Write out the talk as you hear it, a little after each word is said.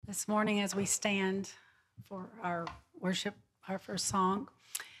This morning, as we stand for our worship, our first song,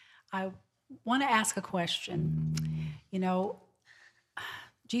 I want to ask a question. You know,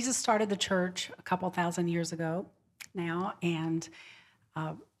 Jesus started the church a couple thousand years ago now, and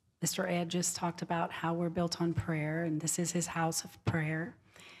Mr. Ed just talked about how we're built on prayer, and this is his house of prayer.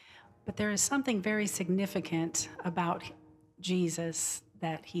 But there is something very significant about Jesus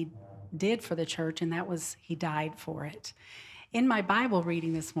that he did for the church, and that was he died for it. In my Bible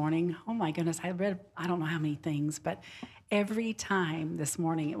reading this morning, oh my goodness, I read I don't know how many things, but every time this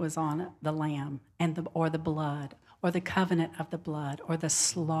morning it was on the lamb and the blood, or the covenant of the blood, or the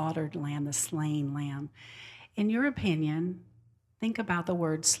slaughtered lamb, the slain lamb. In your opinion, think about the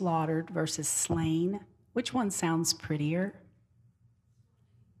word slaughtered versus slain. Which one sounds prettier?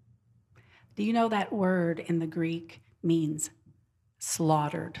 Do you know that word in the Greek means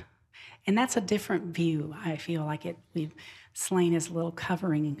slaughtered? And that's a different view. I feel like we've slain is a little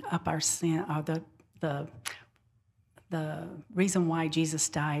covering up our sin, or the reason why Jesus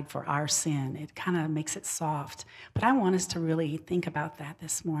died for our sin. It kind of makes it soft. But I want us to really think about that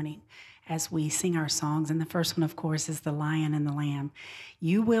this morning as we sing our songs. And the first one, of course, is the Lion and the Lamb.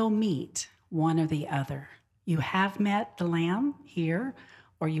 You will meet one or the other. You have met the Lamb here,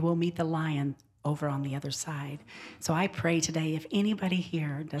 or you will meet the Lion over on the other side. So I pray today, if anybody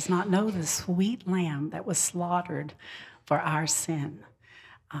here does not know the sweet Lamb that was slaughtered for our sin,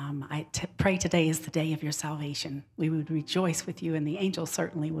 I pray today is the day of your salvation. We would rejoice with you, and the angels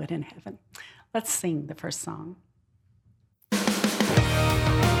certainly would in heaven. Let's sing the first song.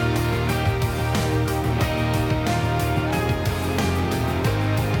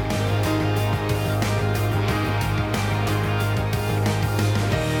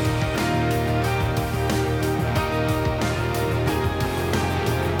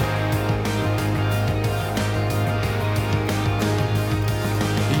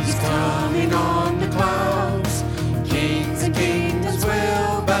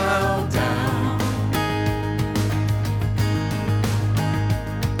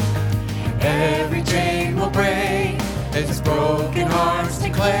 Broken hearts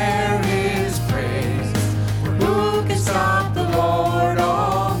declare his praise. For who can stop the Lord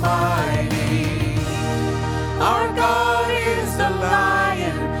Almighty? Our God is the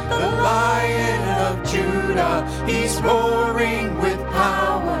Lion of Judah. He's roaring with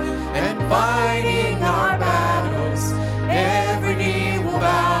power and fighting our battles. Every knee will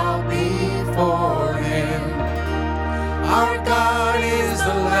bow before him. Our God is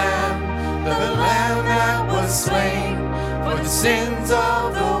the Lamb that was slain for the sins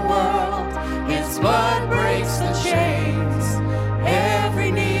of the world. His blood breaks the chains.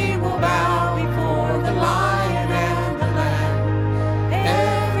 Every knee will bow before the Lion and the Lamb.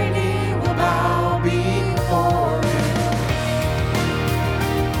 Every knee will bow before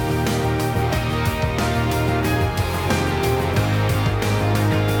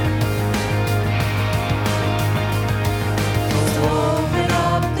Open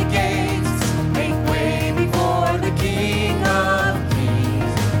up the gates, make way before the King of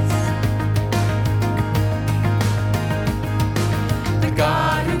Kings. The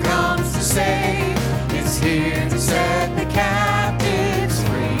God who comes to save is here to set the captives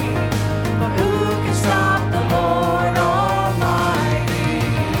free. But who can stop the Lord Almighty?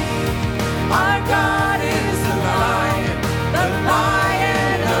 Our God is the Lion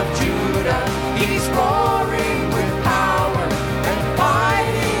of Judah. He's roaring with power and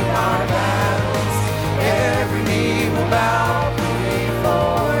fighting our battles. Every knee will bow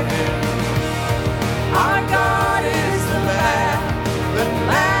before him. Our God is the Lamb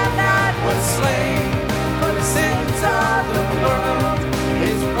that was slain for the sins of the world.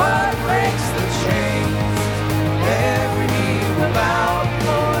 His blood breaks the chains. Every knee will bow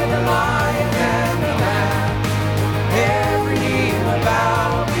before the Lion and the Lamb. Every knee will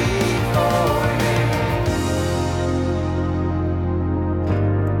bow before him.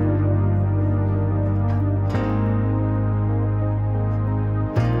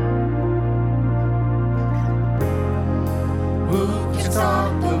 Who can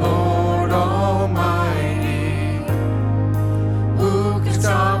stop the Lord Almighty? Who can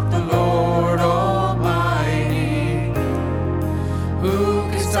stop the Lord Almighty? Who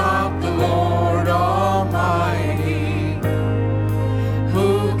can stop the Lord Almighty?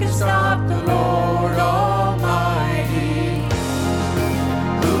 Who can stop the Lord Almighty?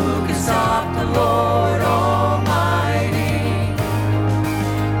 Who can stop the Lord Almighty?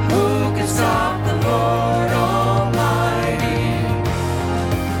 Who can stop the Lord Almighty?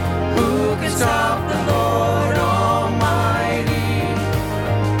 Who can stop the Lord Almighty?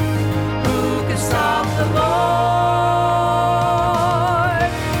 Who can stop the Lord?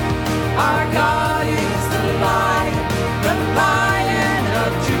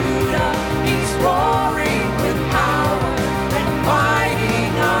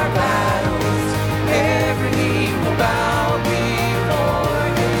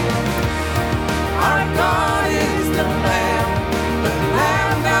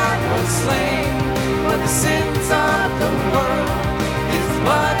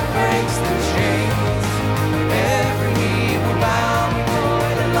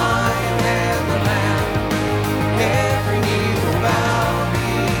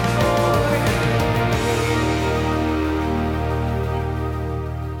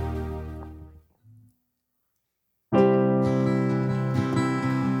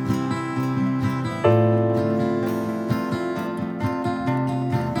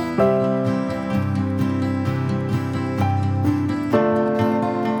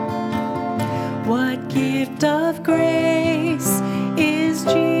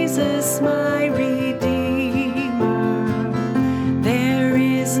 Jesus, my Redeemer. There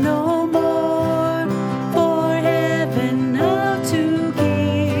is no more for heaven now to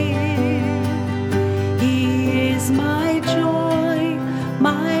give. He is my joy,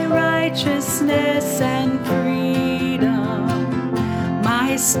 my righteousness and freedom,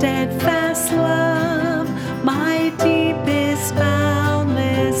 my steadfast love, my deepest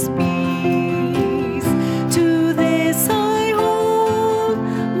boundless peace. To this I hold,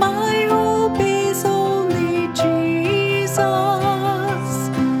 my hope is only Jesus.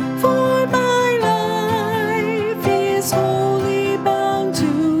 For my life is wholly bound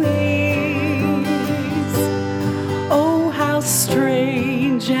to His. Oh, how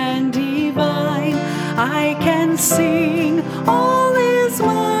strange and divine, I can sing all is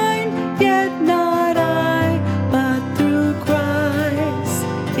mine, yet not I, but through Christ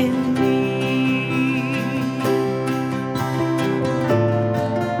in me.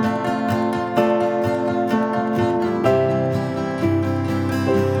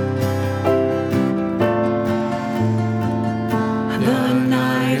 The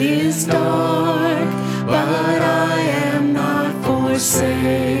night is dark, but I am not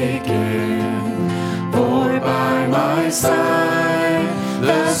forsaken. For by my side,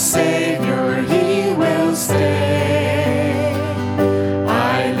 the Savior, He will stay.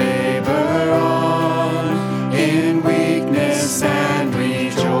 I labor on in weakness and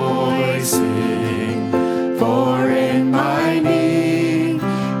rejoicing, for in my need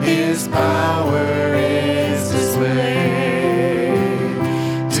His power is displayed.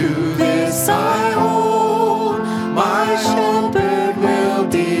 To this I hold, my shepherd will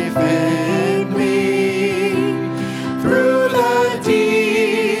defend me. Through the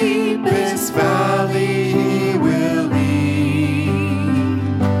deepest valley He will lead.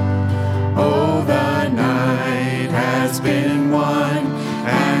 Oh, the night has been won,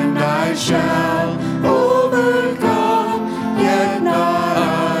 and I shall overcome, yet not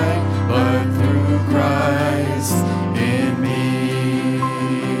I, but through Christ in me.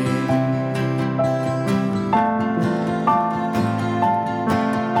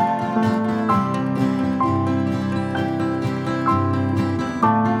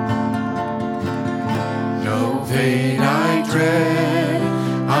 No pain I dread,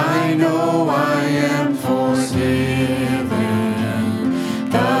 I know I am forgiven.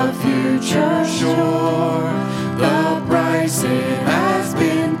 The future sure, the price it has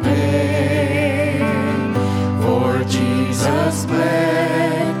been paid. For Jesus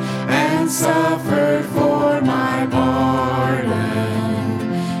bled and suffered for my pardon,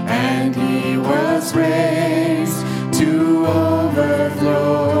 and He was raised to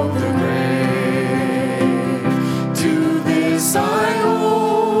overflow the grave. To this I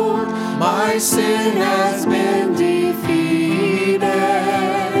hold, my sin has been defeated.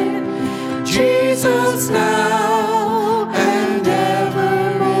 Jesus now and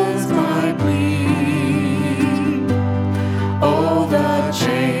ever is my plea. Oh, the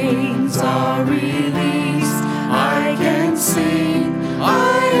chains are released, I can sing,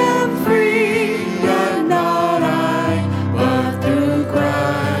 I am free, yet not I, but through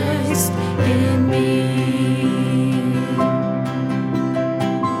Christ in me.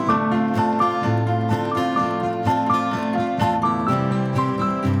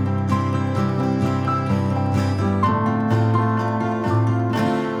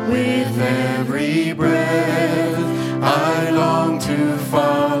 With every breath, I long to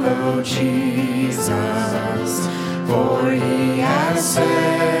follow Jesus, for He has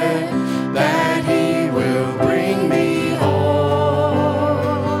said that He will bring me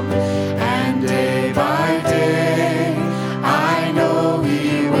home. And day by day, I know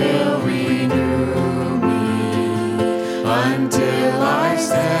He will renew me, until I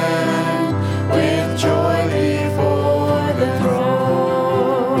stand with joy before the throne.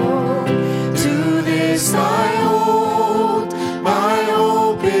 To this I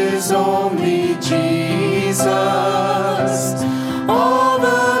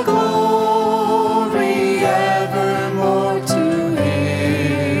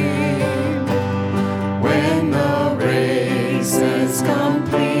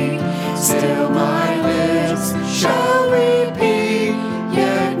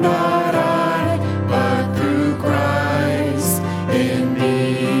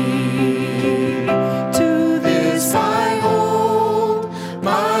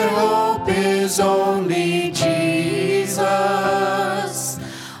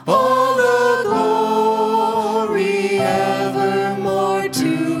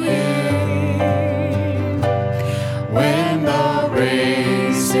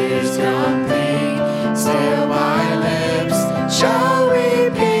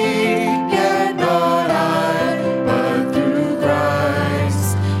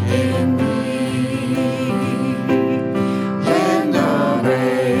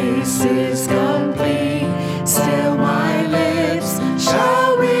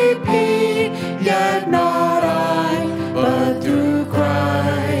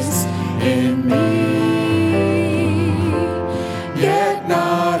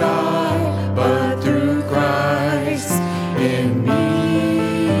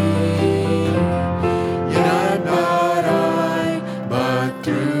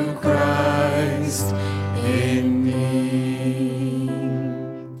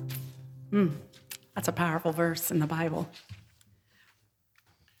powerful verse in the Bible.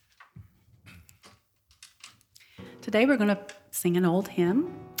 Today we're going to sing an old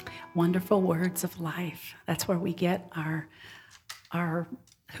hymn, Wonderful Words of Life. That's where we get our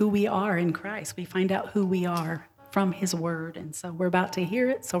who we are in Christ. We find out who we are from his word. And so we're about to hear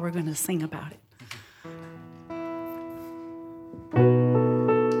it, so we're going to sing about it.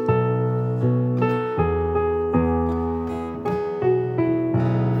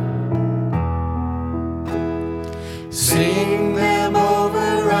 Sing them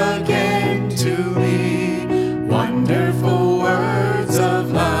over again to me, wonderful words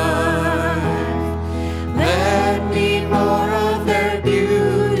of life. Let me more of their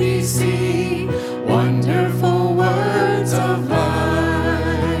beauty see, wonderful words of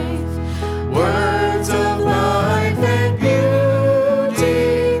life. Words of life and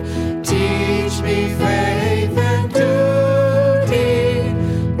beauty, teach me faith and duty.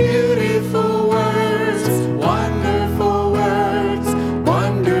 Beautiful words, wonderful words,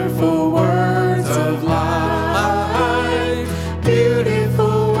 wonderful words of life.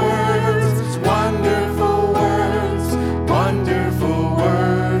 Beautiful words, wonderful words, wonderful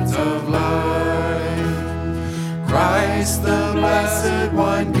words of life. Christ the Blessed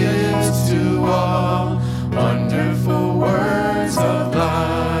One gives to all wonderful words of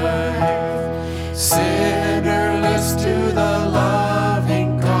life. Sinnerless to the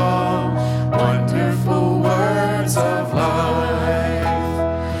loving call, wonderful words of life.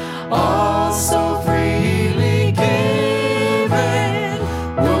 All so freely given,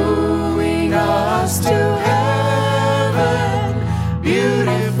 wooing us to heaven.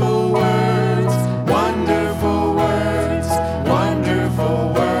 Beautiful words, wonderful words,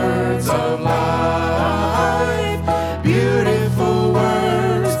 wonderful words of life. Beautiful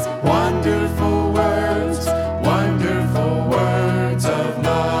words, wonderful words, wonderful words of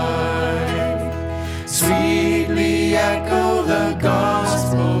life. Sweetly echo the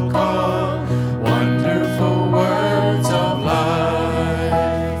gospel call, wonderful words of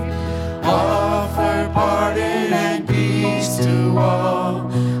life. Offer pardon and peace to all,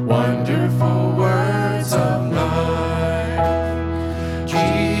 wonderful words of life.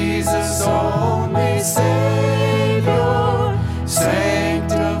 Jesus, only Savior,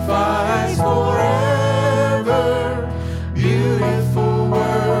 sanctifies forever. Beautiful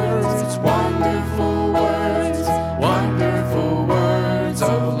words, wonderful words, wonderful words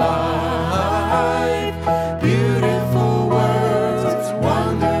of life. Beautiful words,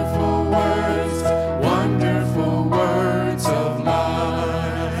 wonderful words, wonderful words of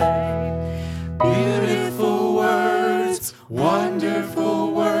life. Beautiful words,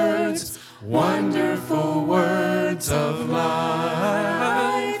 wonderful words, wonderful words of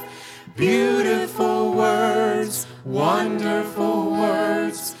life. Beautiful words, wonderful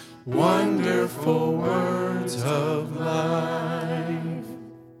words, wonderful words of life.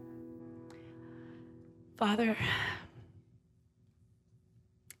 Father,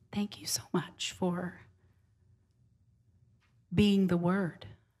 thank you so much for being the Word.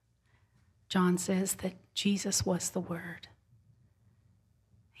 John says that Jesus was the Word.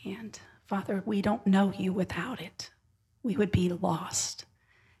 And Father, we don't know you without it. We would be lost.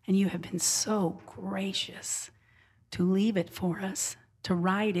 And you have been so gracious to leave it for us, to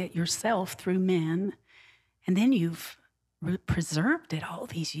write it yourself through men. And then you've preserved it all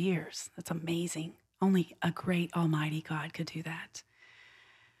these years. That's amazing. Only a great almighty God could do that.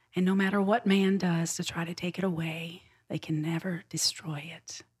 And no matter what man does to try to take it away, they can never destroy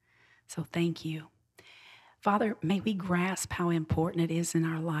it. So thank you. Father, may we grasp how important it is in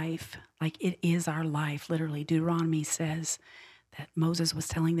our life. Like it is our life, literally. Deuteronomy says that Moses was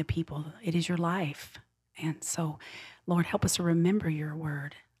telling the people, it is your life. And so, Lord, help us to remember your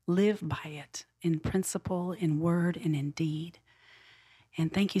word. Live by it in principle, in word, and in deed.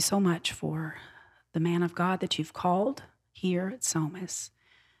 And thank you so much for the man of God that you've called here at Somas.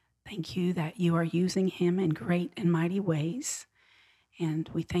 Thank you that you are using him in great and mighty ways. And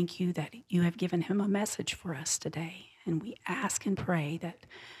we thank you that you have given him a message for us today. And we ask and pray that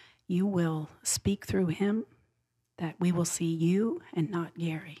you will speak through him, that we will see you and not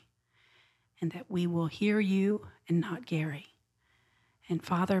Gary, and that we will hear you and not Gary. And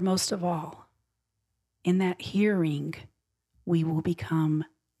Father, most of all, in that hearing, we will become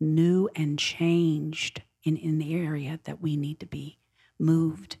new and changed in the area that we need to be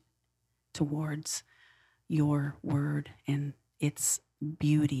moved towards your word and its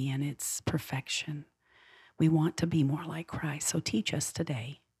beauty and its perfection. We want to be more like Christ. So teach us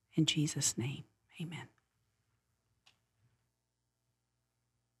today. In Jesus' name, amen.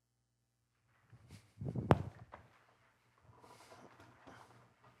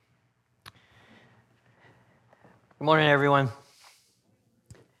 Good morning, everyone.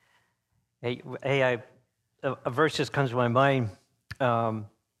 A verse just comes to my mind in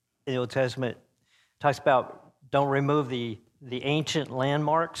the Old Testament. It talks about don't remove the ancient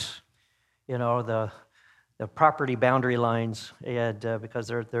landmarks, the property boundary lines, and because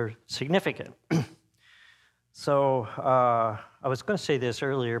they're significant. So I was going to say this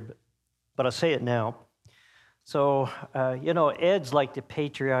earlier, but I'll say it now. So Ed's like the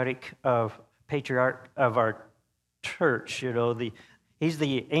patriarch of our church. He's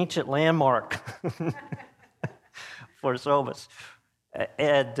the ancient landmark for Somas,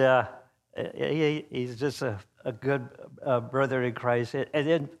 and he's just a good brother in Christ. And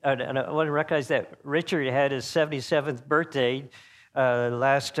then and I want to recognize that Richard had his 77th birthday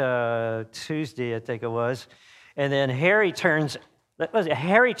last Tuesday, I think it was, and then Harry turns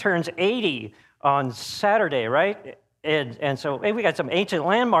 80 on Saturday, right? And so we got some ancient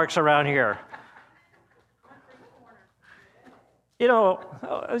landmarks around here.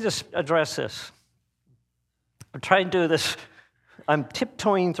 I'll just address this. I'm trying to do this. I'm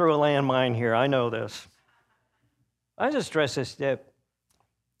tiptoeing through a landmine here. I know this. I just address this, that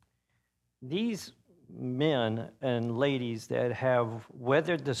these men and ladies that have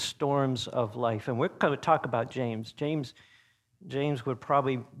weathered the storms of life, and we're going to talk about James. James would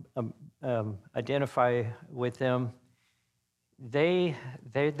probably identify with them. They're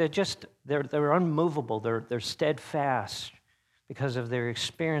unmovable. They're steadfast because of their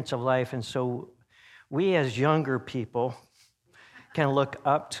experience of life. And so we as younger people can look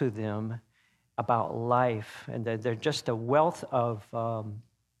up to them about life, and they're just a wealth of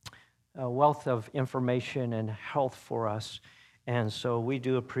information and health for us. And so we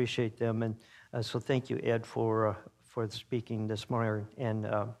do appreciate them. And so thank you, Ed, for speaking this morning and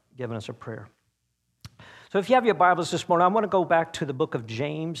giving us a prayer. So if you have your Bibles this morning, I want to go back to the book of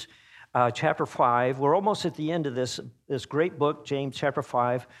James, chapter 5. We're almost at the end of this great book, James chapter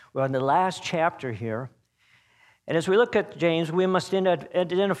 5. We're on the last chapter here. And as we look at James, we must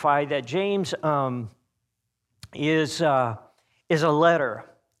identify that James is a letter.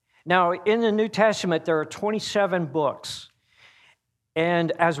 Now, in the New Testament, there are 27 books.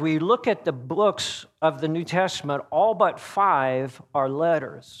 And as we look at the books of the New Testament, all but 5 are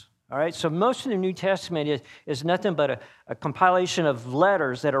letters. All right, so most of the New Testament is nothing but a compilation of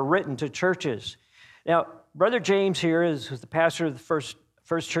letters that are written to churches. Now, Brother James here is the pastor of the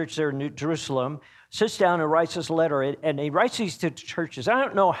first church there in New Jerusalem, sits down and writes this letter, and he writes these to churches. I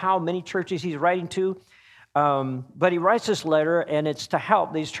don't know how many churches he's writing to, but he writes this letter, and it's to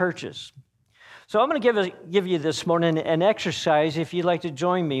help these churches. So I'm going to give you this morning an exercise, if you'd like to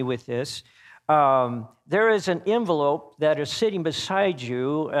join me with this. There is an envelope that is sitting beside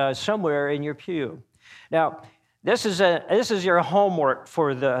you somewhere in your pew. Now, this is your homework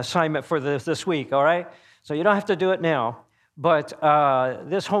for the assignment for this week, all right? So you don't have to do it now. But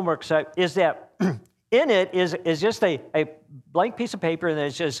this homework is that in it is just a blank piece of paper, and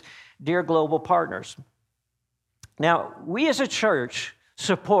it says, Dear Global Partners. Now, we as a church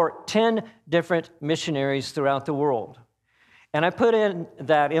support 10 different missionaries throughout the world. And I put in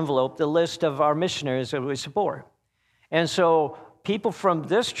that envelope the list of our missionaries that we support. And so people from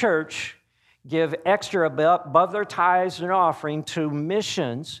this church give extra above their tithes and offering to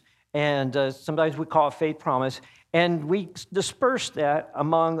missions, and sometimes we call it Faith Promise, and we disperse that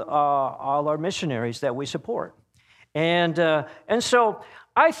among all our missionaries that we support. And so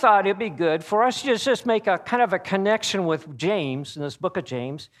I thought it'd be good for us to just make a kind of a connection with James, in this book of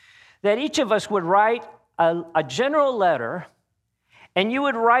James, that each of us would write a general letter. And you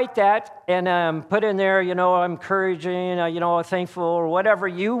would write that and put in there, encouraging, thankful, or whatever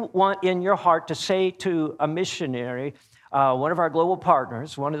you want in your heart to say to a missionary, one of our global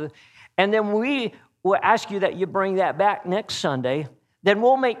partners, and then we will ask you that you bring that back next Sunday. Then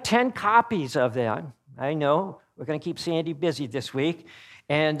we'll make 10 copies of that. I know, we're going to keep Sandy busy this week.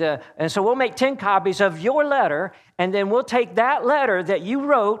 And so we'll make 10 copies of your letter, and then we'll take that letter that you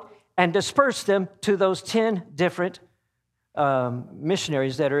wrote and disperse them to those 10 different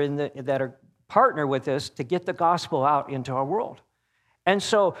missionaries that are partner with us to get the gospel out into our world. And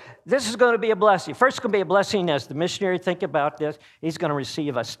so this is going to be a blessing. First, it's going to be a blessing as the missionary think about this. He's going to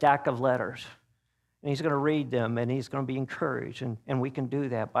receive a stack of letters, and he's going to read them, and he's going to be encouraged. And we can do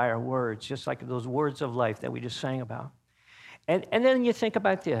that by our words, just like those words of life that we just sang about. And then you think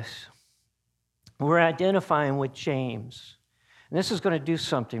about this. We're identifying with James. And this is going to do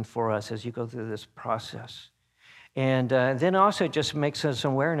something for us as you go through this process. And then also it just makes us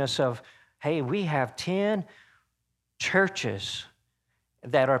awareness of, hey, we have 10 churches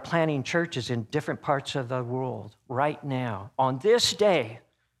that are planting churches in different parts of the world right now. On this day,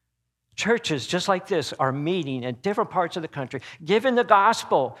 churches just like this are meeting in different parts of the country, giving the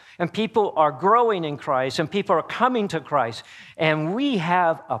gospel, and people are growing in Christ, and people are coming to Christ. And we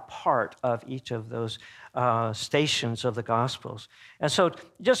have a part of each of those stations of the Gospels. And so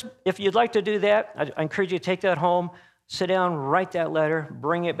just, if you'd like to do that, I encourage you to take that home, sit down, write that letter,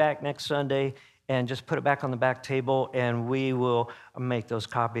 bring it back next Sunday, and just put it back on the back table, and we will make those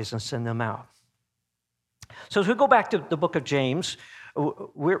copies and send them out. So as we go back to the book of James,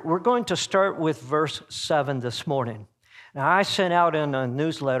 we're going to start with verse 7 this morning. Now, I sent out in a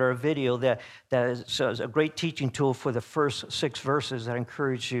newsletter a video that is a great teaching tool for the first 6 verses. I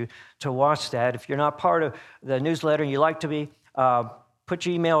encourage you to watch that. If you're not part of the newsletter and you'd like to be, put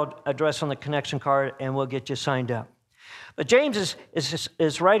your email address on the connection card and we'll get you signed up. But James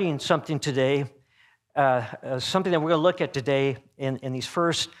is writing something today, something that we're going to look at today in these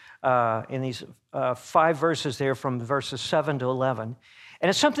 5 verses there from verses 7 to 11. And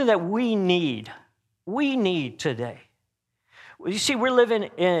it's something that we need today. You see, we're living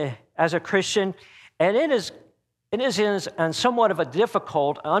as a Christian, and it is in somewhat of a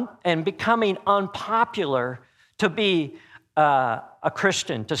difficult and becoming unpopular to be a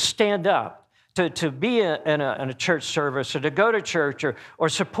Christian, to stand up, to be in a church service, or to go to church, or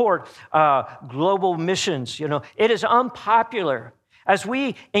support global missions. You know, it is unpopular. As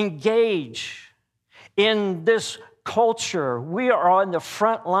we engage in this culture, we are on the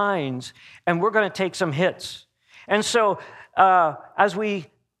front lines, and we're going to take some hits. And so, as we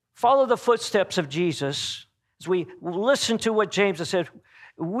follow the footsteps of Jesus, as we listen to what James has said,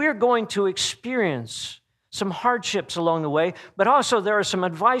 we're going to experience some hardships along the way, but also there is some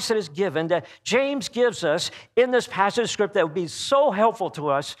advice that is given that James gives us in this passage of Scripture that would be so helpful to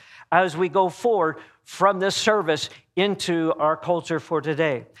us as we go forward from this service into our culture for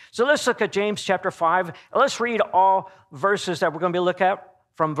today. So let's look at James chapter 5, and let's read all verses that we're going to be looking at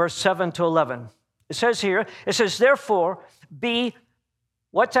from verse 7 to 11. It says here, therefore, be,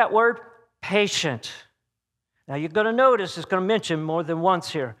 what's that word? Patient. Now you're going to notice it's going to mention more than once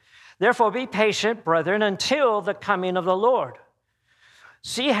here. Therefore, be patient, brethren, until the coming of the Lord.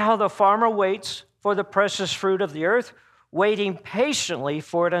 See how the farmer waits for the precious fruit of the earth, waiting patiently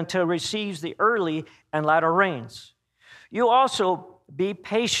for it until it receives the early and latter rains. You also be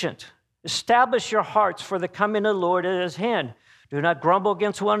patient. Establish your hearts, for the coming of the Lord is at hand. Do not grumble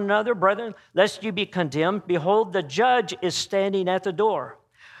against one another, brethren, lest you be condemned. Behold, the judge is standing at the door.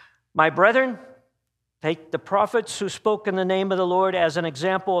 My brethren, take the prophets who spoke in the name of the Lord as an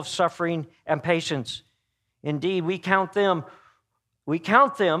example of suffering and patience. Indeed, we count them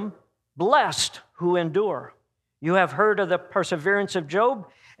blessed who endure. You have heard of the perseverance of Job,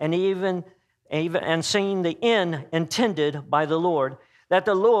 and even seen the end intended by the Lord, that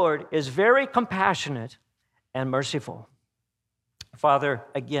the Lord is very compassionate and merciful. Father,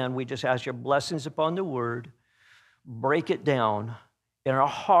 again, we just ask your blessings upon the word. Break it down in our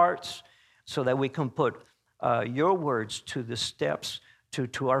hearts so that we can put your words to the steps,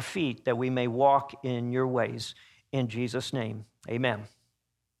 to our feet, that we may walk in your ways. In Jesus' name, amen.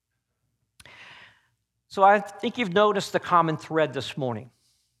 So I think you've noticed the common thread this morning.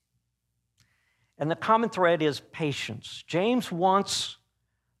 And the common thread is patience. James wants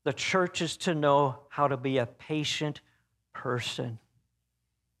the churches to know how to be a patient person.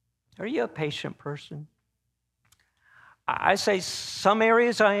 Are you a patient person? I say some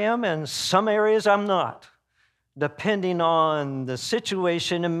areas I am and some areas I'm not, depending on the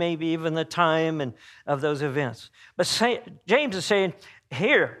situation and maybe even the time and of those events. But James is saying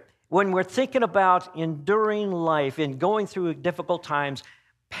here, when we're thinking about enduring life and going through difficult times,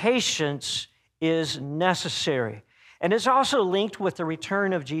 patience is necessary. And it's also linked with the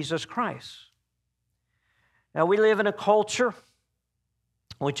return of Jesus Christ. Now, we live in a culture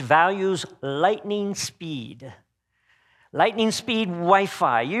which values lightning speed. Lightning speed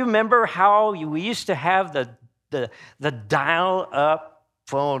Wi-Fi. You remember how we used to have the dial-up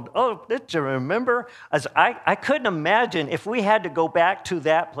phone? Oh, did you remember? As I couldn't imagine if we had to go back to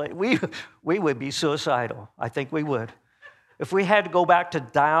that place. We would be suicidal. I think we would. If we had to go back to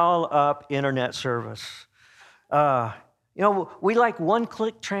dial-up internet service. We like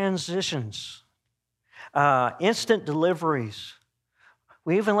one-click transitions, instant deliveries.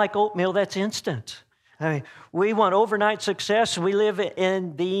 We even like oatmeal that's instant. I mean, we want overnight success. We live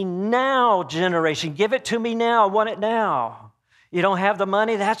in the now generation. Give it to me now. I want it now. You don't have the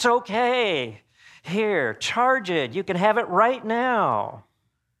money? That's okay. Here, charge it. You can have it right now.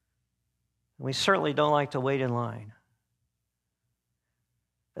 We certainly don't like to wait in line.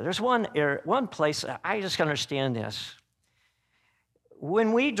 There's one place, I just understand this.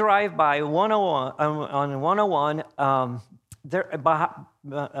 When we drive by 101, there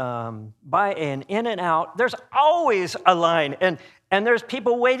by an In-N-Out, there's always a line, and there's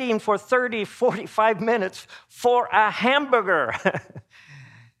people waiting for 30, 45 minutes for a hamburger.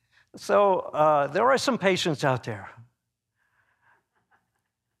 So there are some patients out there.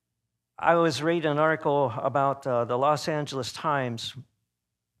 I was reading an article about the Los Angeles Times,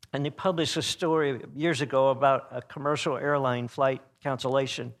 and they published a story years ago about a commercial airline flight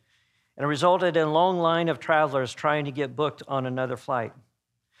cancellation, and it resulted in a long line of travelers trying to get booked on another flight.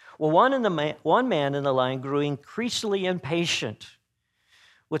 Well, one man in the line grew increasingly impatient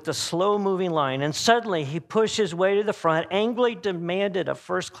with the slow-moving line, and suddenly he pushed his way to the front, angrily demanded a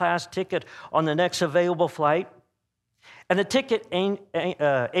first-class ticket on the next available flight. And the ticket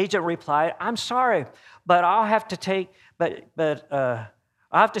agent replied, "I'm sorry, but I'll have to take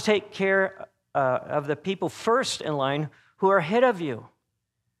care of the people first in line who are ahead of you."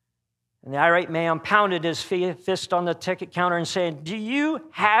 And the irate man pounded his fist on the ticket counter and said, "Do you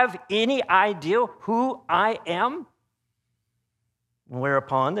have any idea who I am?"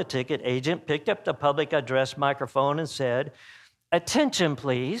 Whereupon the ticket agent picked up the public address microphone and said, "Attention,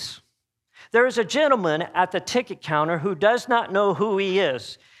 please. There is a gentleman at the ticket counter who does not know who he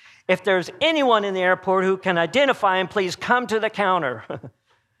is. If there's anyone in the airport who can identify him, please come to the counter."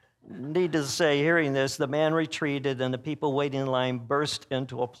 Needless to say, hearing this, the man retreated and the people waiting in line burst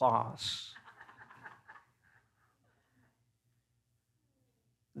into applause.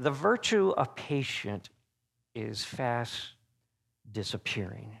 The virtue of patience is fast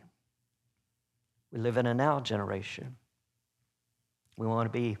disappearing. We live in a now generation. We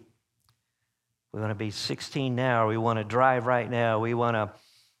want to be 16 now. We want to drive right now. We want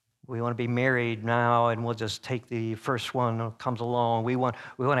to be married now, and we'll just take the first one that comes along. We want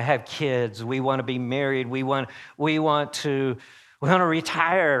to have kids. We want to be married. We want to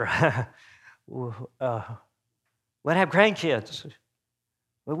retire. We want to have grandkids.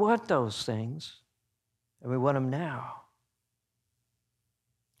 We want those things, and we want them now.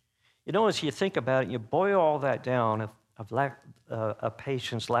 You know, as you think about it, you boil all that down of lack of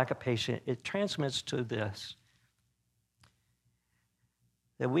patience, it transmits to this: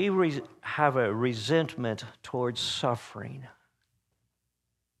 that we have a resentment towards suffering.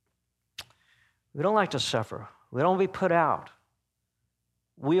 We don't like to suffer. We don't want to be put out.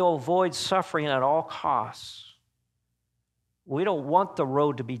 We'll avoid suffering at all costs. We don't want the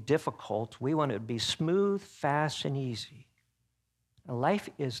road to be difficult. We want it to be smooth, fast, and easy. And life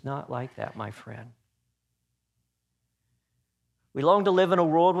is not like that, my friend. We long to live in a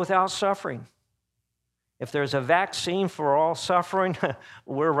world without suffering. If there's a vaccine for all suffering,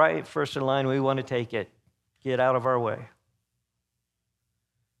 we're right first in line. We want to take it. Get out of our way.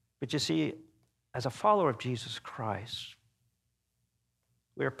 But you see, as a follower of Jesus Christ,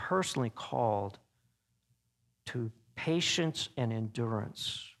 we are personally called to patience and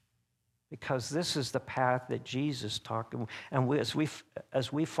endurance, because this is the path that Jesus talked. And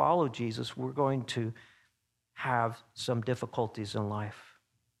as we follow Jesus, we're going to have some difficulties in life.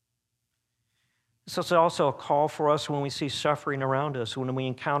 This is also a call for us when we see suffering around us, when we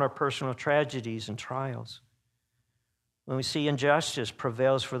encounter personal tragedies and trials, when we see injustice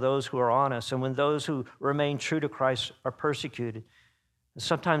prevails for those who are honest, and when those who remain true to Christ are persecuted. And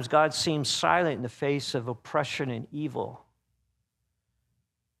sometimes God seems silent in the face of oppression and evil.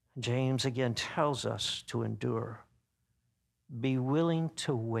 James again tells us to endure. Be willing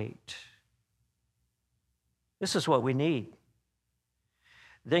to wait. This is what we need.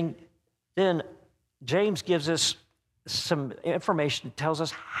 Then James gives us some information that tells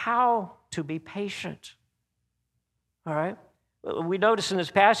us how to be patient. All right? We notice in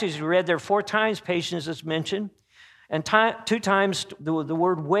this passage, we read there 4 times patience is mentioned, and 2 times the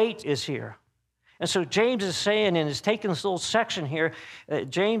word wait is here. And so James is saying, and is taking this little section here,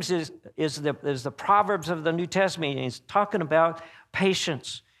 James is the Proverbs of the New Testament, and he's talking about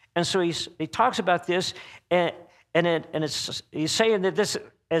patience. And so he talks about this, and he's saying that this,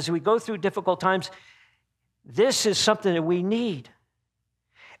 as we go through difficult times, this is something that we need.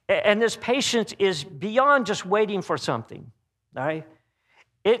 And this patience is beyond just waiting for something, all right?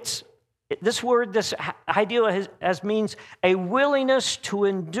 This word, this idea means a willingness to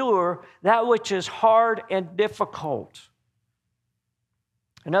endure that which is hard and difficult.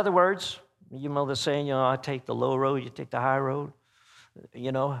 In other words, you know the saying, I take the low road, you take the high road.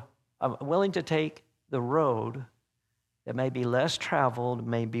 I'm willing to take the road that may be less traveled,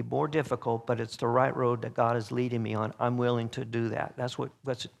 may be more difficult, but it's the right road that God is leading me on. I'm willing to do that. That's what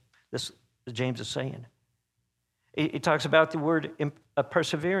James is saying. He talks about the word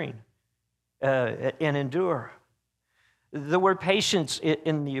persevering. And endure. The word patience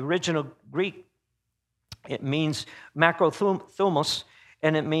in the original Greek It means macrothumos,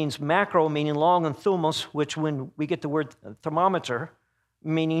 and it means macro, meaning long, and thumos, which when we get the word thermometer,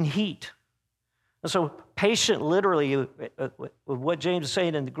 meaning heat. And so patient, literally, what James is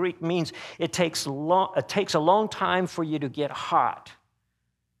saying in the Greek means it takes a long time for you to get hot.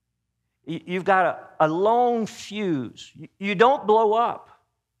 You've got a long fuse. You don't blow up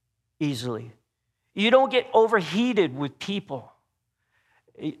easily. You don't get overheated with people.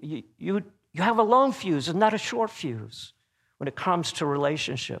 You have a long fuse and not a short fuse when it comes to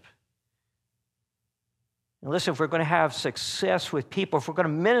relationship. And listen, if we're going to have success with people, if we're going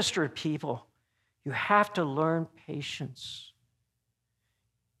to minister to people, you have to learn patience.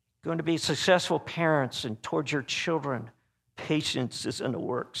 You're going to be successful parents and towards your children, patience is in the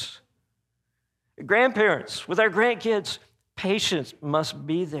works. Grandparents, with our grandkids, patience must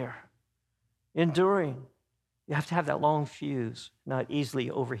be there. Enduring. You have to have that long fuse, not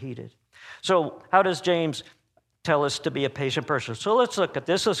easily overheated. So how does James tell us to be a patient person? So let's look at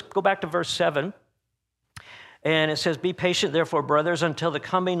this. Let's go back to verse 7. And it says, "Be patient, therefore, brothers, until the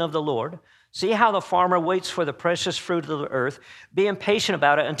coming of the Lord. See how the farmer waits for the precious fruit of the earth, being patient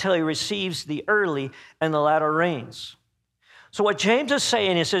about it until he receives the early and the latter rains." So what James is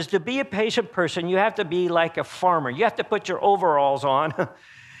saying, he says, to be a patient person, you have to be like a farmer. You have to put your overalls on,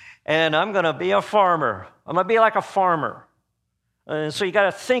 and I'm going to be a farmer. I'm going to be like a farmer. And so you got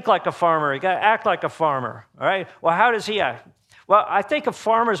to think like a farmer. You got to act like a farmer, all right? Well, how does he act? Well, I think a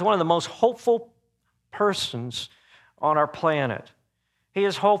farmer is one of the most hopeful persons on our planet. He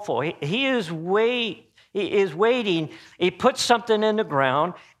is hopeful. He is waiting. He puts something in the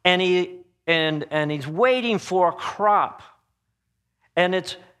ground, and he's waiting for a crop. And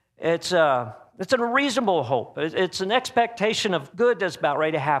it's a reasonable hope. It's an expectation of good that's about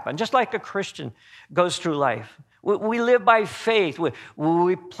ready to happen, just like a Christian goes through life. We live by faith.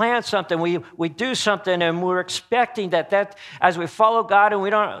 We plant something, we do something, and we're expecting that as we follow God, and we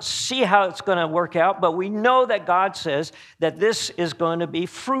don't see how it's going to work out, but we know that God says that this is going to be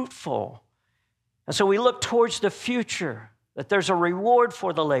fruitful. And so we look towards the future, that there's a reward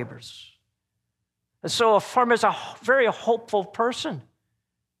for the labors. And so a farmer is a very hopeful person.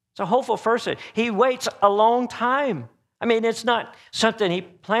 It's a hopeful person. He waits a long time. I mean, it's not something he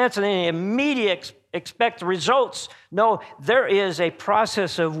plants and then he immediately expects results. No, there is a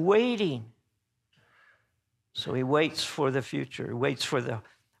process of waiting. So he waits for the future. He waits for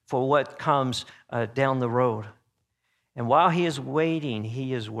what comes down the road. And while he is waiting,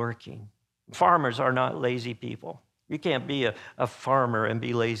 he is working. Farmers are not lazy people. You can't be a farmer and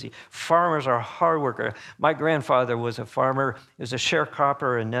be lazy. Farmers are hard workers. My grandfather was a farmer. He was a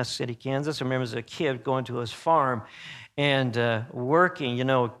sharecropper in Ness City, Kansas. I remember as a kid going to his farm and working,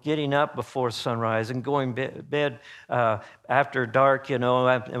 getting up before sunrise and going to bed after dark,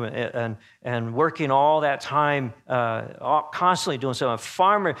 and working all that time, constantly doing so. A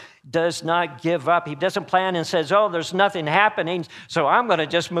farmer does not give up. He doesn't plan and says, "Oh, there's nothing happening, so I'm going to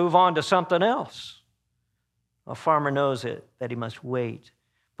just move on to something else." A farmer knows that he must wait,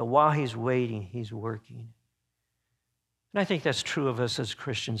 but while he's waiting, he's working. And I think that's true of us as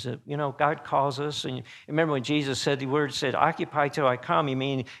Christians. That, God calls us, and remember when Jesus said the word said, "Occupy till I come." He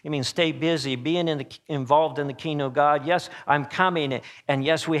means stay busy, being involved in the kingdom of God. Yes, I'm coming, and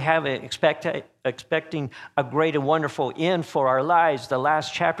yes, we have expecting a great and wonderful end for our lives. The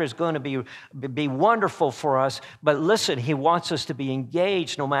last chapter is going to be wonderful for us. But listen, He wants us to be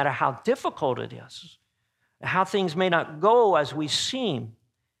engaged, no matter how difficult it is. How things may not go as we seem,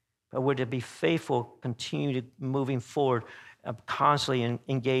 but we're to be faithful, continue to moving forward, constantly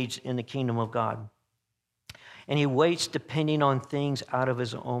engaged in the kingdom of God. And he waits, depending on things out of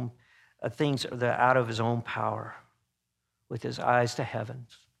his own, things that are out of his own power, with his eyes to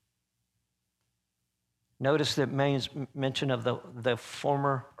heavens. Notice that mention of the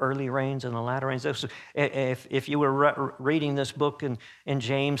former early rains and the latter rains. If you were reading this book in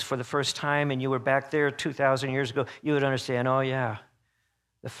James for the first time and you were back there 2,000 years ago, you would understand, oh yeah,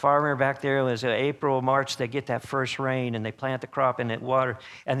 the farmer back there was April, March, they get that first rain and they plant the crop and it water.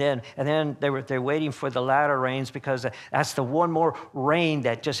 And then they're waiting for the latter rains because that's the one more rain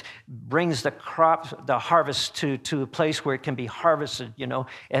that just brings the crop, the harvest to a place where it can be harvested,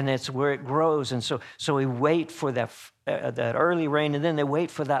 and it's where it grows. And so we wait for that early rain, and then they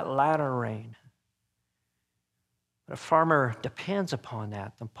wait for that latter rain. But a farmer depends upon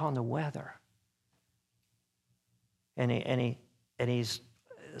that, upon the weather. And he's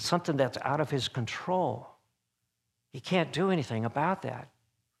something that's out of his control. He can't do anything about that.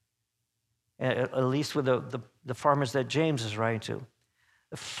 At least with the farmers that James is writing to.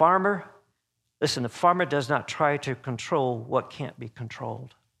 The farmer does not try to control what can't be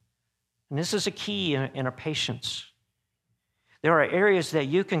controlled. And this is a key in our patience. There are areas that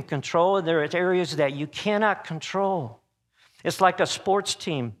you can control, and there are areas that you cannot control. It's like a sports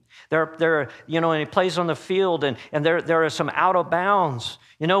team. And he plays on the field, and there are some out of bounds.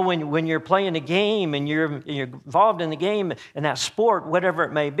 When you're playing a game and you're involved in the game and that sport, whatever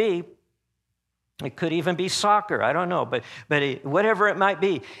it may be, it could even be soccer, I don't know, but whatever it might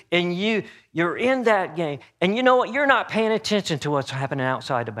be, and you're in that game, and you know what? You're not paying attention to what's happening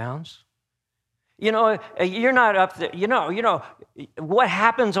outside of bounds. You're not up there. What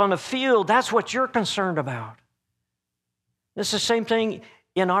happens on the field, that's what you're concerned about. It's the same thing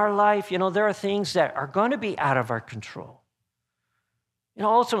in our life. There are things that are going to be out of our control.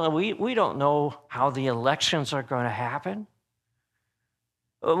 Ultimately, we don't know how the elections are going to happen.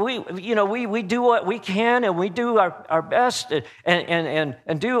 We do what we can, and we do our best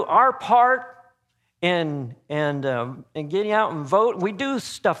and do our part in getting out and vote. We do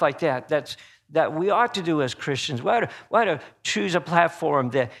stuff like that. That we ought to do as Christians. We ought to choose a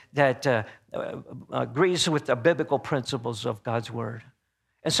platform that agrees with the biblical principles of God's word.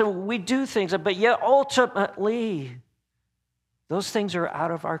 And so we do things, but yet ultimately, those things are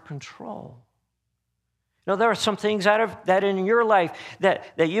out of our control. There are some things that in your life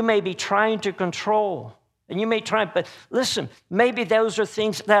that you may be trying to control. And you may try, but listen, maybe those are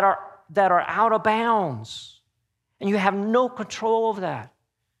things that are out of bounds. And you have no control over that.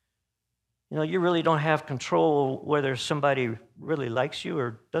 You really don't have control whether somebody really likes you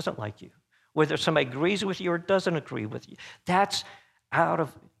or doesn't like you, whether somebody agrees with you or doesn't agree with you. That's out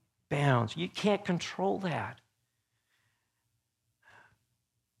of bounds. You can't control that.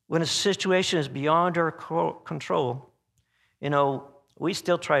 When a situation is beyond our control, we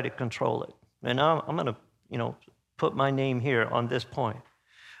still try to control it. And I'm going to, put my name here on this point.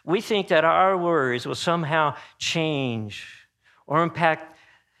 We think that our worries will somehow change or impact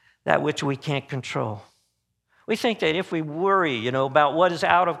that which we can't control. We think that if we worry, about what is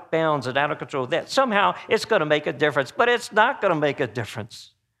out of bounds and out of control, that somehow it's going to make a difference, but it's not going to make a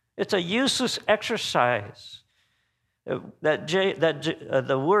difference. It's a useless exercise.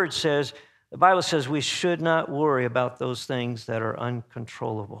 The word says, the Bible says we should not worry about those things that are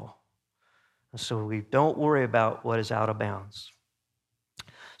uncontrollable. So we don't worry about what is out of bounds.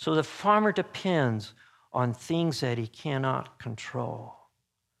 So the farmer depends on things that he cannot control.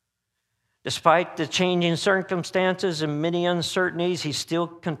 Despite the changing circumstances and many uncertainties, he still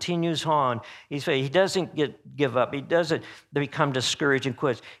continues on. He doesn't give up. He doesn't become discouraged and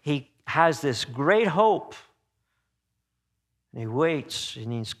quits. He has this great hope. And he waits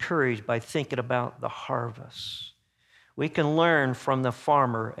and he's encouraged by thinking about the harvest. We can learn from the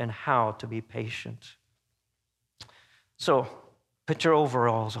farmer and how to be patient. So put your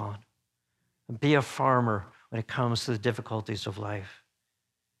overalls on and be a farmer when it comes to the difficulties of life.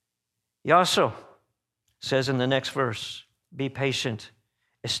 He also says in the next verse, be patient,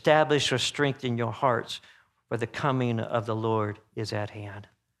 establish or strengthen your hearts, for the coming of the Lord is at hand.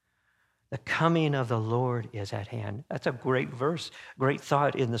 The coming of the Lord is at hand. That's a great verse, great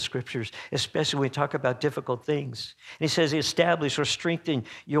thought in the scriptures, especially when we talk about difficult things. And he says, establish or strengthen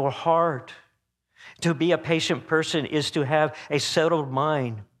your heart. To be a patient person is to have a settled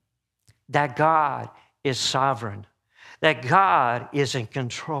mind that God is sovereign, that God is in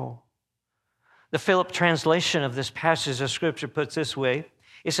control. The Phillips translation of this passage of Scripture puts this way.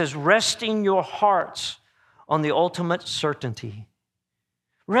 It says, resting your hearts on the ultimate certainty.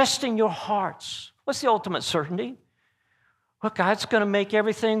 Resting your hearts. What's the ultimate certainty? Well, God's going to make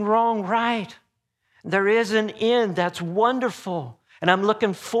everything wrong right. There is an end. That's wonderful. And I'm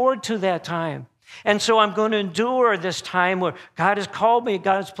looking forward to that time. And so I'm going to endure this time where God has called me,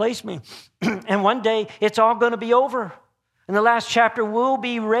 God has placed me. And one day it's all going to be over. And the last chapter will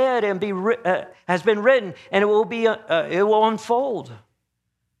be read and has been written, and it will unfold.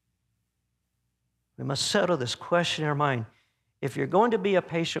 We must settle this question in our mind. If you're going to be a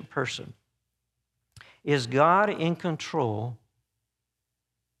patient person, is God in control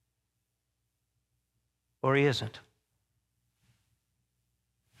or he isn't?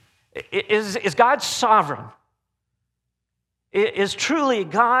 Is God sovereign? Is truly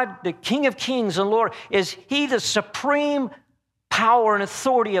God the King of Kings and Lord? Is he the supreme power and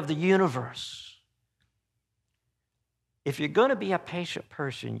authority of the universe? If you're going to be a patient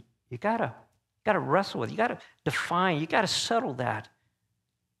person, you gotta wrestle with it. You gotta define, you gotta settle that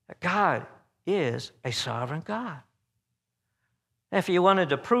God is a sovereign God. And if you wanted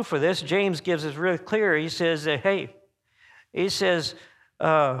the proof for this, James gives us really clear. He says that,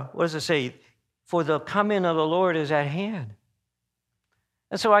 what does it say? For the coming of the Lord is at hand.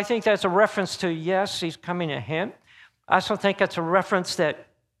 And so I think that's a reference to, yes, he's coming at hand. I also think that's a reference that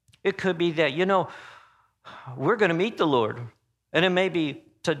It could be that, we're going to meet the Lord. And it may be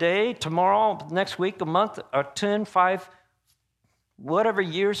today, tomorrow, next week, a month, or 10, 5, whatever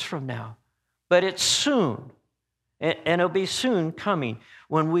years from now. But it's soon. And it'll be soon coming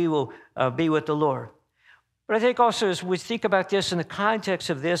when we will be with the Lord. But I think also as we think about this in the context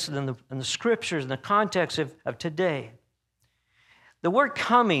of this and in the scriptures, in the context of today, the word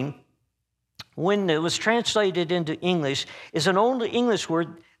coming, when it was translated into English, is an old English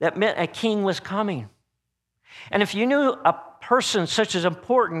word that meant a king was coming. And if you knew a person such as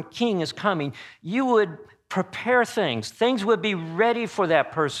important king is coming, you would prepare things. Things would be ready for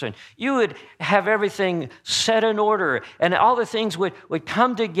that person. You would have everything set in order, and all the things would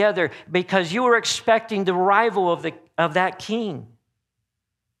come together because you were expecting the arrival of that king.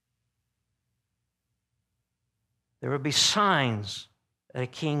 There would be signs that a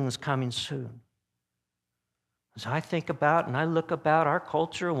king was coming soon. As I think about and I look about our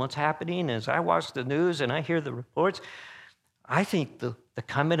culture and what's happening, as I watch the news and I hear the reports, I think the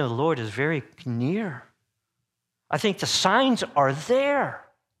coming of the Lord is very near. I think the signs are there.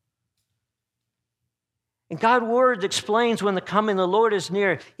 And God's word explains when the coming of the Lord is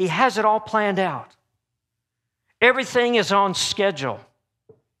near. He has it all planned out. Everything is on schedule.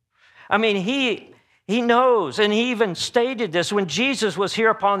 I mean, he knows, and he even stated this when Jesus was here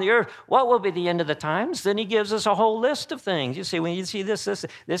upon the earth. What will be the end of the times? Then he gives us a whole list of things. You see, when you see this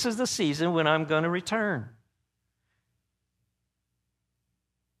is the season when I'm going to return.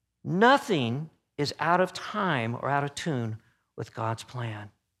 Nothing is out of time or out of tune with God's plan.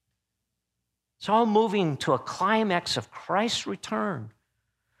 It's all moving to a climax of Christ's return.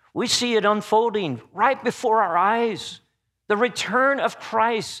 We see it unfolding right before our eyes. The return of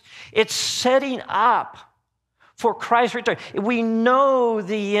Christ. It's setting up for Christ's return. We know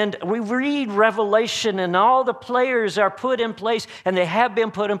the end. We read Revelation and all the players are put in place and they have been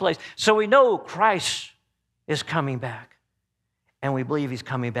put in place. So we know Christ is coming back. And we believe he's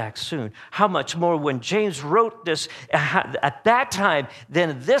coming back soon. How much more when James wrote this at that time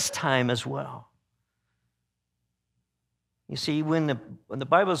than this time as well. You see, when the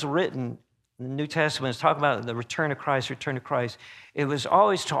Bible is written, the New Testament is talking about the return of Christ, it was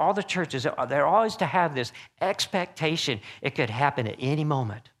always to all the churches, they're always to have this expectation it could happen at any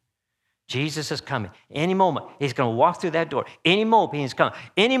moment. Jesus is coming. Any moment, he's going to walk through that door. Any moment, he's coming.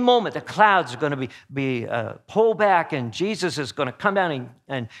 Any moment, the clouds are going to be pulled back, and Jesus is going to come down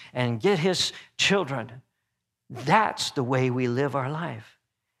and get his children. That's the way we live our life.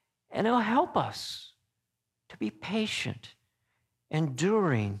 And it'll help us to be patient,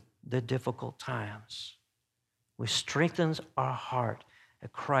 enduring the difficult times. Which strengthens our heart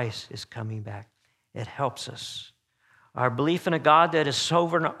that Christ is coming back. It helps us. Our belief in a God that is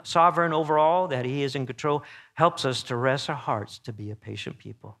sovereign over all, that he is in control, helps us to rest our hearts to be a patient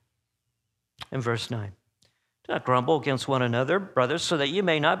people. In verse 9, do not grumble against one another, brothers, so that you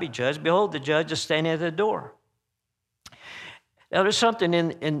may not be judged. Behold, the judge is standing at the door. Now, there's something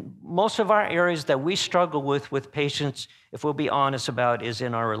in most of our areas that we struggle with patience, if we'll be honest about, is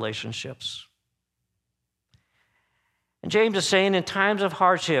in our relationships. And James is saying in times of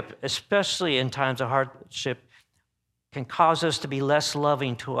hardship, especially in times of hardship, can cause us to be less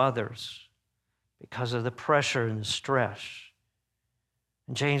loving to others because of the pressure and the stress.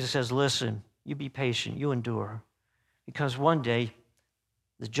 And James says, listen, you be patient, you endure, because one day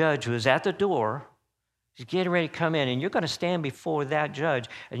the judge who is at the door is getting ready to come in, and you're going to stand before that judge,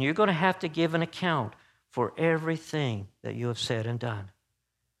 and you're going to have to give an account for everything that you have said and done.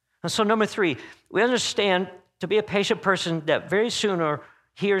 And so number 3, we understand to be a patient person that very soon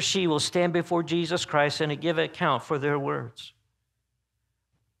he or she will stand before Jesus Christ and give an account for their words.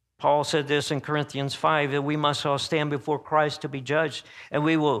 Paul said this in Corinthians 5, that we must all stand before Christ to be judged, and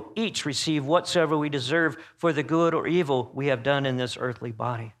we will each receive whatsoever we deserve for the good or evil we have done in this earthly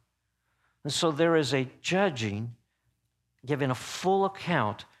body. And so there is a judging, giving a full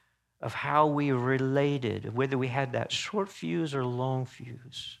account of how we related, whether we had that short fuse or long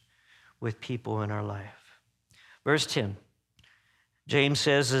fuse with people in our life. Verse 10. James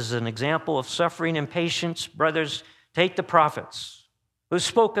says, as an example of suffering and patience, brothers, take the prophets who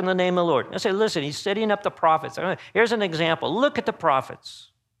spoke in the name of the Lord. I say, listen, he's setting up the prophets. Here's an example. Look at the prophets.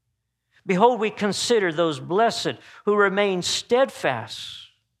 Behold, we consider those blessed who remain steadfast.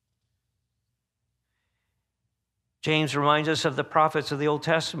 James reminds us of the prophets of the Old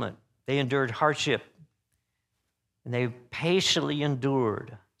Testament. They endured hardship, and they patiently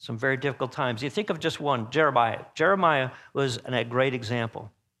endured some very difficult times. You think of just one, Jeremiah. Jeremiah was a great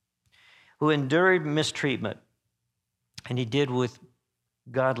example who endured mistreatment, and he did with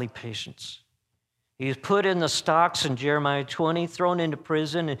godly patience. He was put in the stocks in Jeremiah 20, thrown into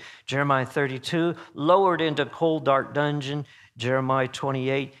prison in Jeremiah 32, lowered into a cold, dark dungeon, Jeremiah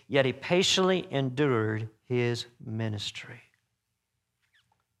 28, yet he patiently endured his ministry.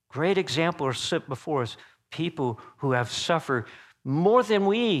 Great example are set before us, people who have suffered more than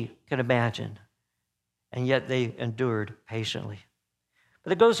we can imagine, and yet they endured patiently.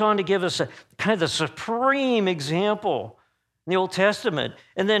 But it goes on to give us a kind of the supreme example in the Old Testament.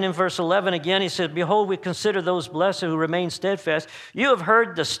 And then in verse 11 again, he said, behold, we consider those blessed who remain steadfast. You have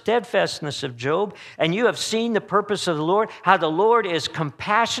heard the steadfastness of Job, and you have seen the purpose of the Lord, how the Lord is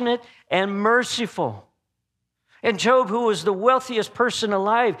compassionate and merciful. And Job, who was the wealthiest person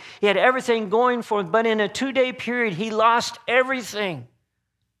alive, he had everything going for him, but in a 2-day period, he lost everything.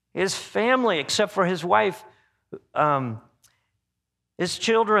 His family, except for his wife, his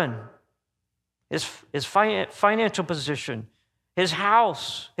children, his financial position, his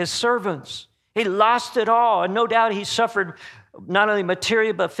house, his servants. He lost it all. And no doubt he suffered not only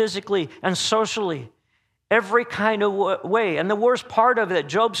materially, but physically and socially, every kind of way. And the worst part of it,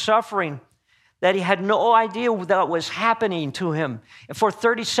 Job's suffering, that he had no idea what was happening to him. And for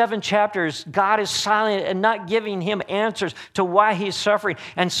 37 chapters, God is silent and not giving him answers to why he's suffering.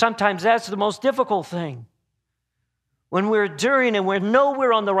 And sometimes that's the most difficult thing. When we're enduring and we know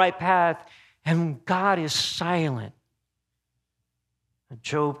we're on the right path, and God is silent.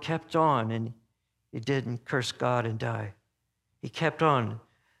 Job kept on, and he didn't curse God and die. He kept on.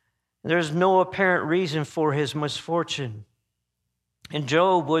 There's no apparent reason for his misfortune. And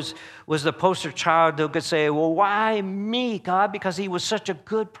Job was the poster child who could say, well, why me, God? Because he was such a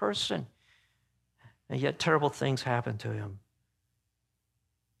good person. And yet terrible things happened to him.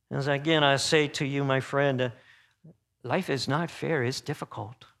 As again, I say to you, my friend, life is not fair. It's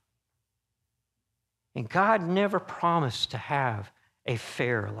difficult. And God never promised to have a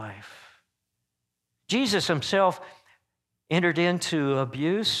fair life. Jesus himself entered into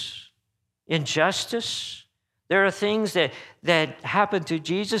abuse, injustice. There are things that happened to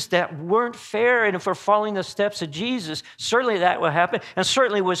Jesus that weren't fair, and if we're following the steps of Jesus, certainly that will happen, and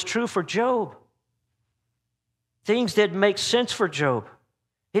certainly was true for Job. Things didn't make sense for Job.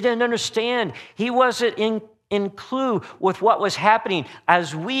 He didn't understand. He wasn't in clue with what was happening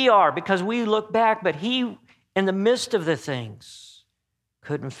as we are, because we look back, but he, in the midst of the things,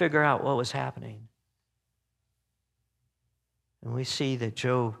 couldn't figure out what was happening. And we see that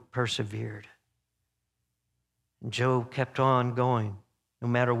Job persevered. And Job kept on going, no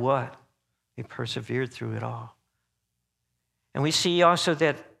matter what. He persevered through it all. And we see also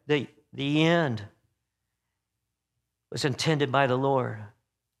that the end was intended by the Lord.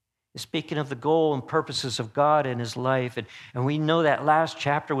 Speaking of the goal and purposes of God in his life, and we know that last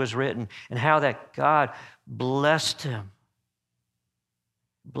chapter was written, and how that God blessed him.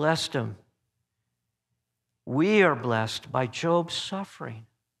 Blessed him. We are blessed by Job's suffering.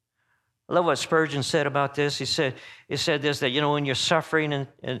 I love what Spurgeon said about this. He said this, that, when you're suffering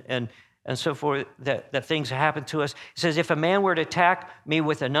and so forth, that things happen to us. He says, if a man were to attack me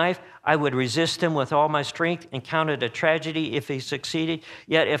with a knife, I would resist him with all my strength and count it a tragedy if he succeeded.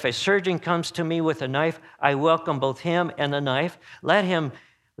 Yet if a surgeon comes to me with a knife, I welcome both him and the knife. Let him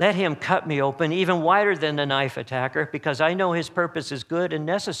cut me open, even wider than the knife attacker, because I know his purpose is good and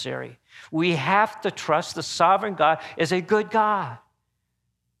necessary. We have to trust the sovereign God is a good God.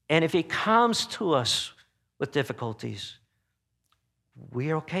 And if he comes to us with difficulties,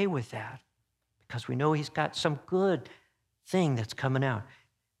 we're okay with that, because we know he's got some good thing that's coming out.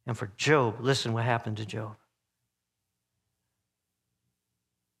 And for Job, listen what happened to Job.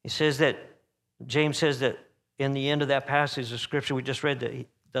 He says that, James says that in the end of that passage of Scripture we just read, that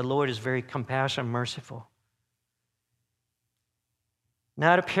the Lord is very compassionate and merciful.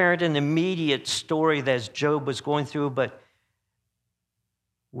 Not apparent in the immediate story that Job was going through, but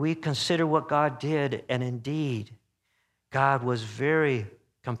we consider what God did, and indeed, God was very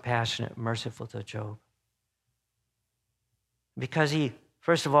compassionate, merciful to Job. Because he,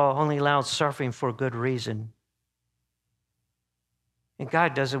 first of all, only allowed suffering for a good reason. And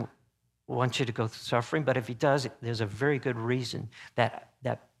God doesn't want you to go through suffering, but if he does, there's a very good reason that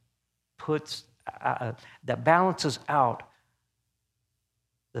balances out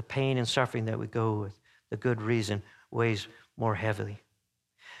the pain and suffering that we go with. The good reason weighs more heavily.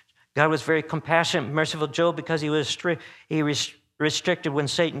 God was very compassionate, merciful to Job because he restricted what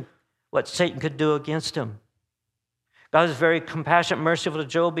Satan could do against him. God was very compassionate, merciful to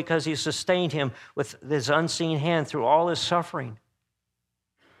Job because he sustained him with his unseen hand through all his suffering.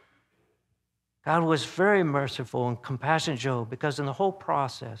 God was very merciful and compassionate to Job because in the whole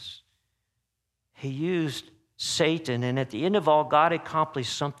process, he used Satan. And at the end of all, God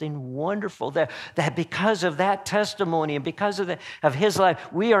accomplished something wonderful, that because of that testimony and because of his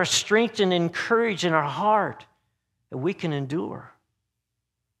life, we are strengthened and encouraged in our heart that we can endure.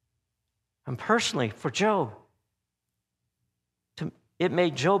 And personally, for Job, it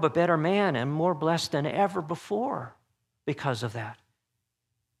made Job a better man and more blessed than ever before because of that.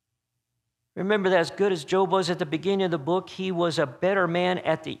 Remember that as good as Job was at the beginning of the book, he was a better man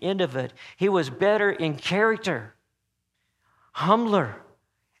at the end of it. He was better in character, humbler,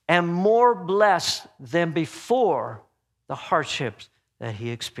 and more blessed than before the hardships that he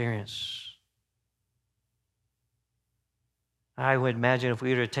experienced. I would imagine if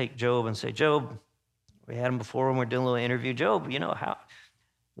we were to take Job and say, Job, we had him before when we we're doing a little interview. Job, how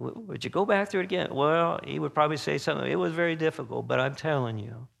would you go back through it again? Well, he would probably say something. It was very difficult, but I'm telling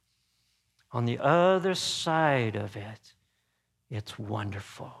you, on the other side of it, it's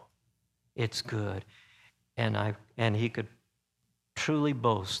wonderful. It's good. And he could truly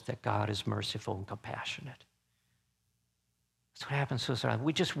boast that God is merciful and compassionate. That's what happens to us.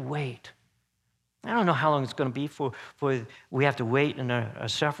 We just wait. I don't know how long it's going to be for we have to wait in our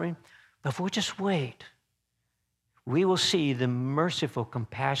suffering, but if we just wait, we will see the merciful,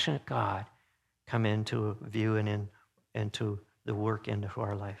 compassionate God come into view and into the work into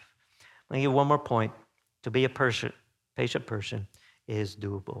our life. Let me give one more point. To be a patient person is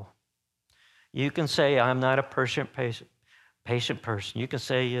doable. You can say, I'm not a patient person. You can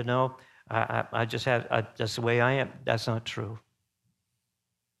say, I just have, that's the way I am. That's not true.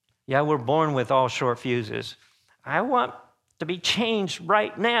 Yeah, we're born with all short fuses. I want to be changed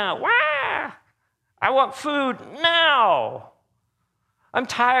right now. Wah! I want food now. I'm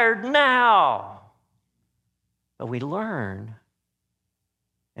tired now. But we learn.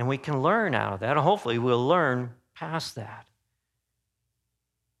 And we can learn out of that. And hopefully we'll learn past that.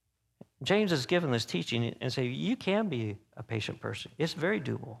 James has given this teaching and say, you can be a patient person. It's very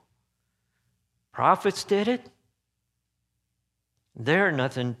doable. Prophets did it. They're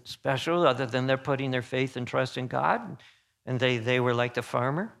nothing special other than they're putting their faith and trust in God. And they were like the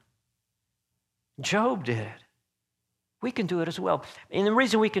farmer. Job did it. We can do it as well. And the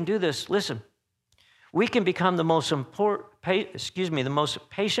reason we can do this, listen, we can become the most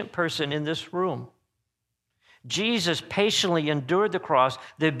patient person in this room. Jesus patiently endured the cross,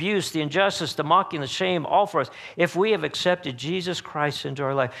 the abuse, the injustice, the mocking, the shame, all for us. If we have accepted Jesus Christ into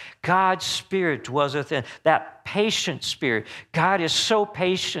our life, God's Spirit dwells within. That patient Spirit. God is so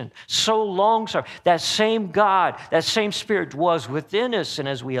patient, so long-suffering. That same God, that same Spirit dwells within us, and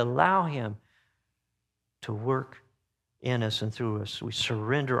as we allow Him to work in us and through us, we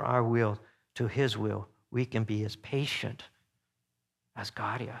surrender our will to His will, we can be as patient as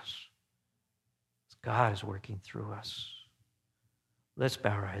God is. God is working through us. Let's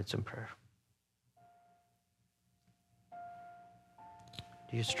bow our heads in prayer.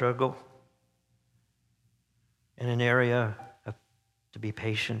 Do you struggle in an area to be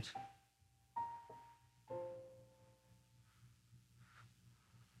patient?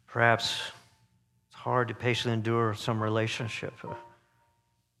 Perhaps it's hard to patiently endure some relationship.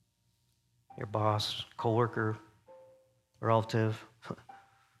 Your boss, coworker, relative,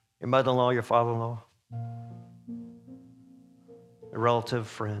 your mother-in-law, your father-in-law, a relative,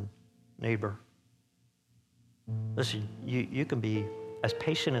 friend, neighbor. Listen, you can be as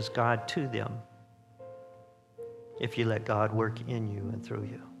patient as God to them if you let God work in you and through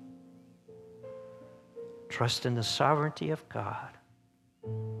you. Trust in the sovereignty of God.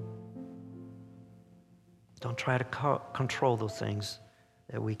 Don't try to control those things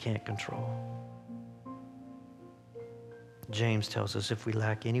that we can't control. James tells us if we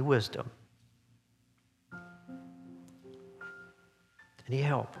lack any wisdom, any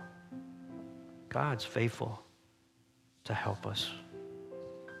help, God's faithful to help us.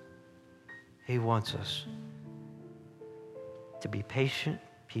 He wants us to be patient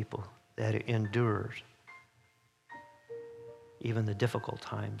people that endures even the difficult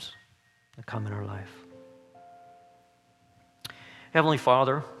times that come in our life. Heavenly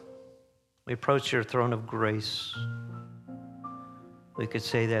Father, we approach your throne of grace. We could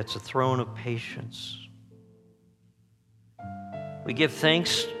say that's a throne of patience. We give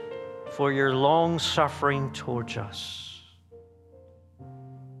thanks for your long suffering towards us.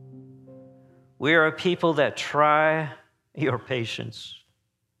 We are a people that try your patience.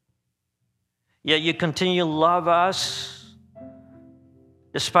 Yet you continue to love us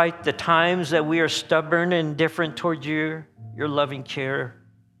despite the times that we are stubborn and indifferent toward your loving care.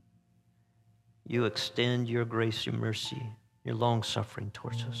 You extend your grace, your mercy, your long suffering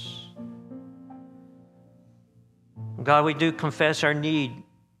towards us. God, we do confess our need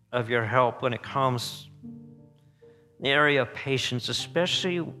of your help when it comes the area of patience,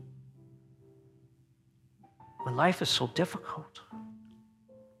 especially when life is so difficult.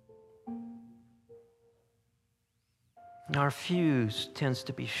 And our fuse tends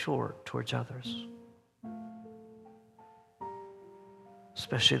to be short towards others,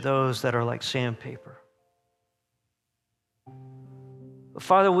 especially those that are like sandpaper. But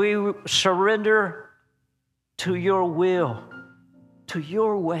Father, we surrender to your will, to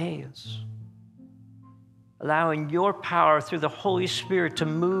your ways, allowing your power through the Holy Spirit to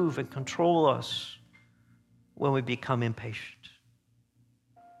move and control us when we become impatient.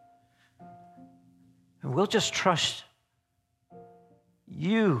 And we'll just trust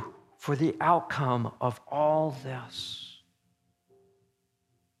you for the outcome of all this.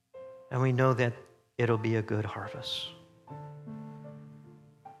 And we know that it'll be a good harvest.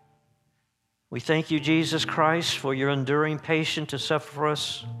 We thank you, Jesus Christ, for your enduring patience to suffer for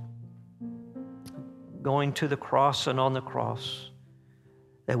us, going to the cross and on the cross,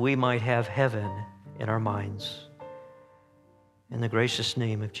 that we might have heaven in our minds. In the gracious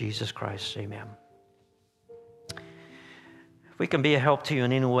name of Jesus Christ, amen. If we can be a help to you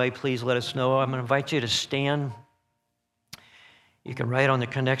in any way, please let us know. I'm going to invite you to stand. You can write on the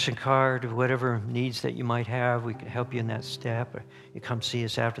connection card whatever needs that you might have. We can help you in that step. Or you come see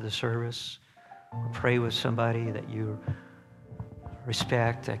us after the service, or pray with somebody that you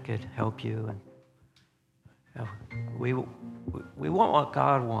respect that could help you. And we want what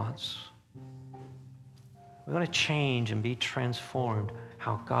God wants. We want to change and be transformed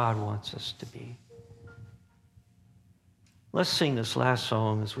how God wants us to be. Let's sing this last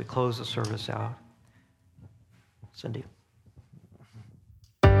song as we close the service out. Cindy.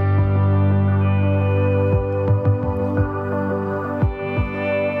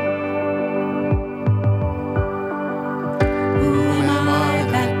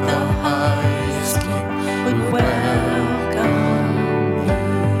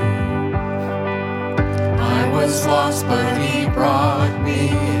 Lost, but he brought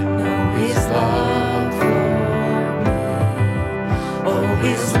me. Know his love for me. Oh,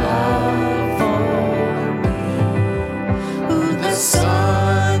 his love for me. Who the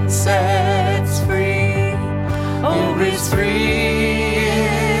sun sets free. Oh, is free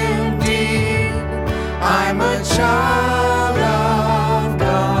indeed. I'm a child of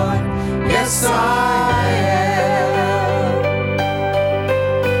God. Yes, I am.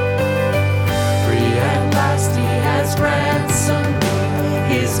 Ransom me,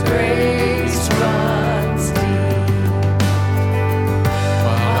 his grace runs deep.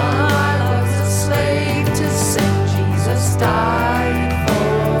 While I was a slave to sin, Jesus died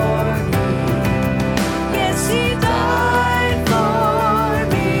for me. Yes, he died for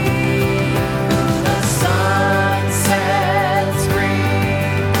me. Who the sun sets free,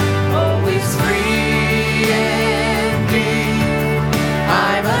 oh, he's free indeed.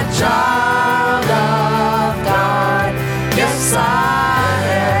 I'm a child of God. Yes, I am.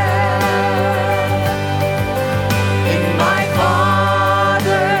 In my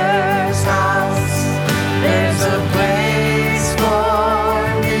Father's house, there's a place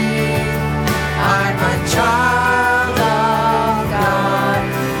for me. I'm a child of God.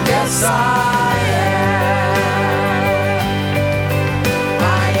 Yes, I am. I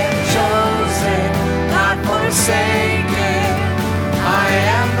am chosen, not forsaken. I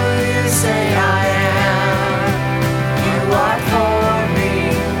am who you say I am. You are for me,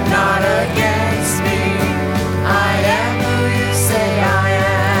 not against me. I am who you say I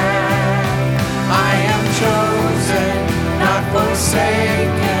am. I am chosen, not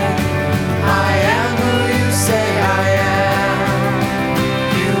forsaken. I am who you say I am.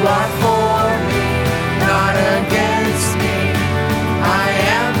 You are for me, not against me. I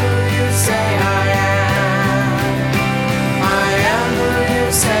am who you say I am. I am who you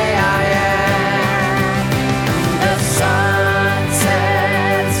say I am. The sun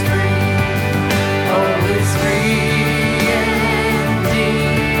sets free, oh, it's free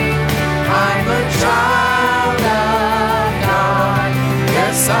indeed. I'm a child of God,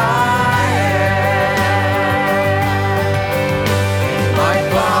 yes I am. In my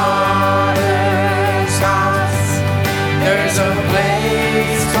Father's house, there's a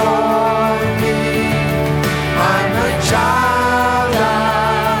place for me. I'm a child of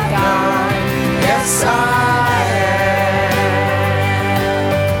God, yes I am.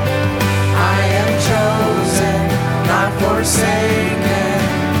 Forsaken,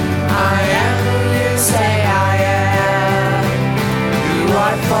 I am who you say I am. You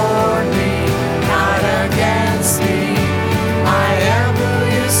are for me, not against me. I am who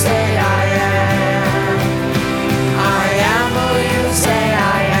you say I am. I am who you say I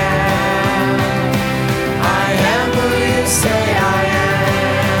am. I am who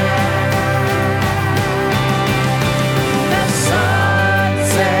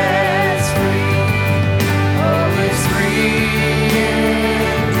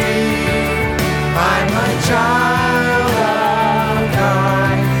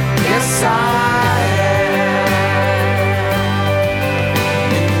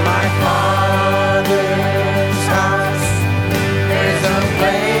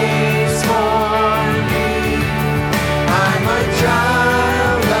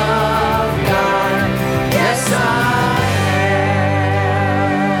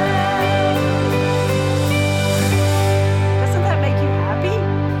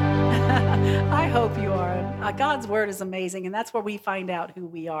God. God's word is amazing, and that's where we find out who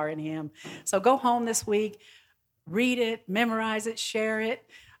we are in him. So go home this week, read it, memorize it, share it,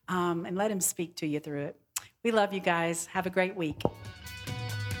 and let him speak to you through it. We love you guys. Have a great week.